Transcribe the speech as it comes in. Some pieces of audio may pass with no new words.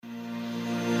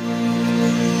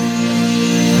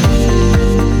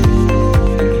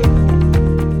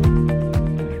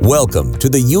Welcome to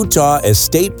the Utah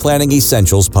Estate Planning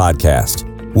Essentials Podcast,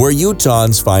 where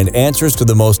Utahns find answers to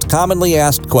the most commonly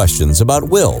asked questions about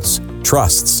wills,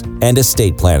 trusts, and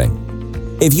estate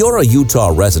planning. If you're a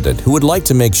Utah resident who would like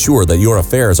to make sure that your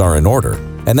affairs are in order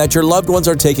and that your loved ones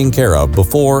are taken care of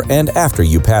before and after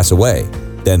you pass away,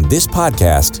 then this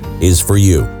podcast is for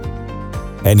you.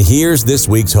 And here's this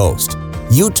week's host,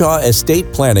 Utah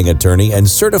estate planning attorney and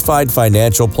certified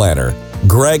financial planner,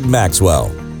 Greg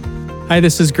Maxwell. Hi,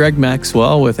 this is Greg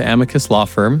Maxwell with Amicus Law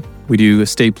Firm. We do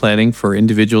estate planning for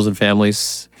individuals and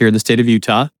families here in the state of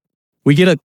Utah. We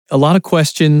get a lot of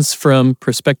questions from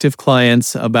prospective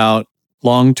clients about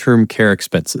long-term care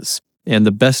expenses and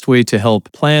the best way to help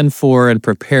plan for and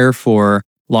prepare for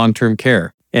long-term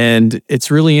care. And it's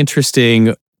really interesting.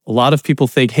 A lot of people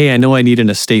think, hey, I know I need an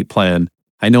estate plan.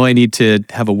 I know I need to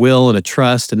have a will and a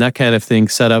trust and that kind of thing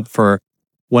set up for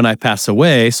when I pass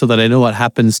away so that I know what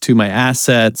happens to my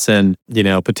assets and,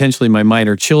 potentially my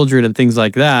minor children and things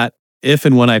like that if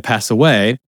and when I pass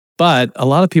away. But a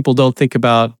lot of people don't think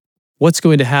about what's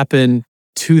going to happen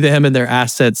to them and their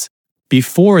assets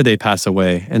before they pass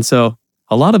away. And so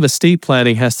a lot of estate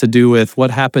planning has to do with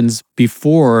what happens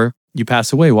before you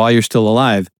pass away while you're still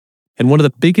alive. And one of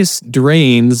the biggest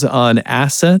drains on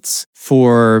assets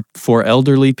for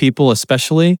elderly people,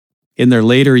 especially in their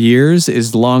later years,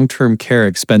 is long-term care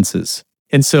expenses.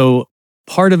 And so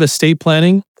part of estate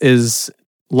planning is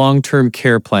long-term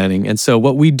care planning. And so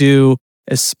what we do,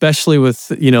 especially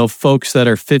with, folks that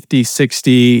are 50,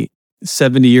 60,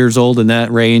 70 years old in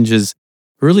that range, is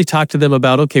really talk to them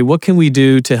about, okay, what can we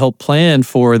do to help plan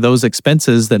for those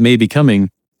expenses that may be coming?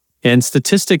 And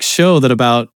statistics show that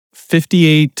about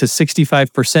 58 to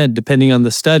 65%, depending on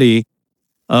the study,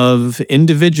 of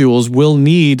individuals will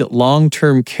need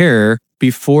long-term care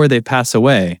before they pass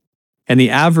away. And the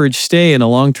average stay in a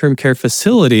long-term care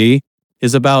facility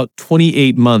is about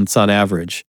 28 months on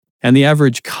average. And the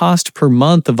average cost per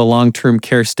month of a long-term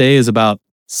care stay is about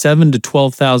 $7,000 to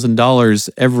 $12,000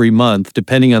 every month,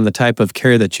 depending on the type of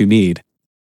care that you need.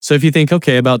 So if you think,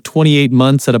 okay, about 28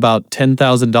 months at about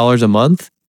 $10,000 a month,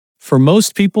 for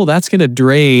most people, that's going to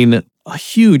drain a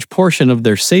huge portion of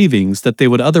their savings that they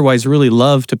would otherwise really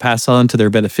love to pass on to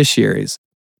their beneficiaries.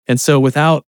 And so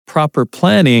without proper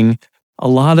planning, a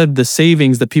lot of the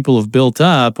savings that people have built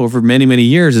up over many, many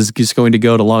years is just going to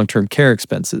go to long-term care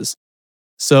expenses.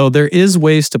 So there is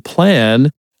ways to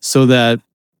plan so that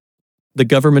the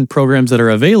government programs that are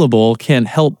available can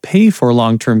help pay for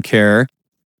long-term care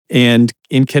and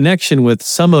in connection with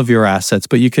some of your assets.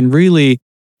 But you can really,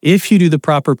 if you do the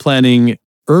proper planning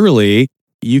early,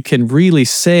 you can really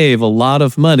save a lot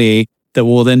of money that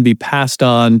will then be passed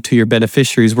on to your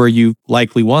beneficiaries where you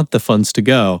likely want the funds to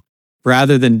go,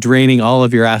 rather than draining all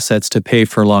of your assets to pay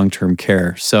for long-term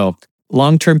care. So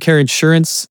long-term care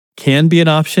insurance can be an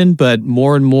option, but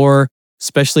more and more,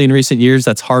 especially in recent years,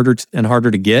 that's harder and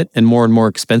harder to get and more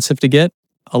expensive to get.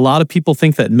 A lot of people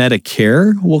think that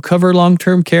Medicare will cover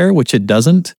long-term care, which it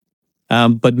doesn't.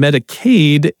 But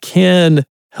Medicaid can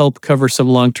help cover some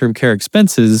long-term care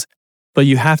expenses, but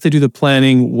you have to do the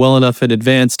planning well enough in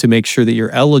advance to make sure that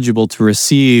you're eligible to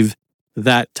receive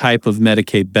that type of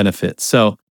Medicaid benefit.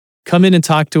 So come in and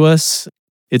talk to us.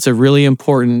 It's a really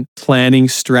important planning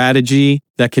strategy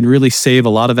that can really save a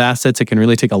lot of assets. It can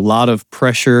really take a lot of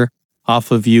pressure off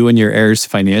of you and your heirs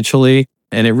financially.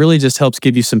 And it really just helps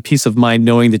give you some peace of mind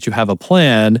knowing that you have a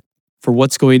plan for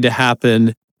what's going to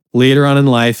happen later on in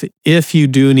life if you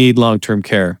do need long-term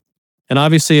care. And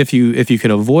obviously, if you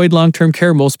can avoid long-term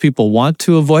care, most people want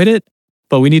to avoid it,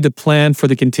 but we need to plan for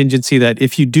the contingency that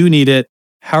if you do need it,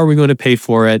 how are we going to pay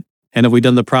for it? And have we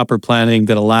done the proper planning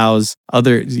that allows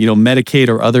other, Medicaid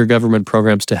or other government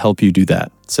programs to help you do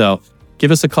that? So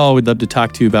give us a call. We'd love to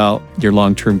talk to you about your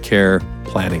long-term care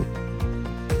planning.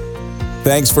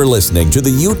 Thanks for listening to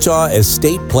the Utah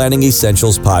Estate Planning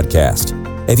Essentials Podcast.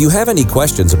 If you have any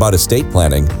questions about estate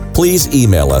planning, please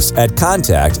email us at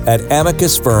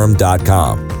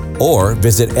contact@amicusfirm.com or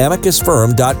visit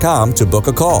amicusfirm.com to book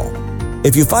a call.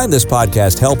 If you find this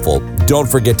podcast helpful, don't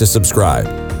forget to subscribe.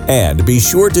 And be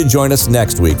sure to join us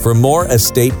next week for more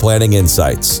estate planning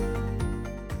insights.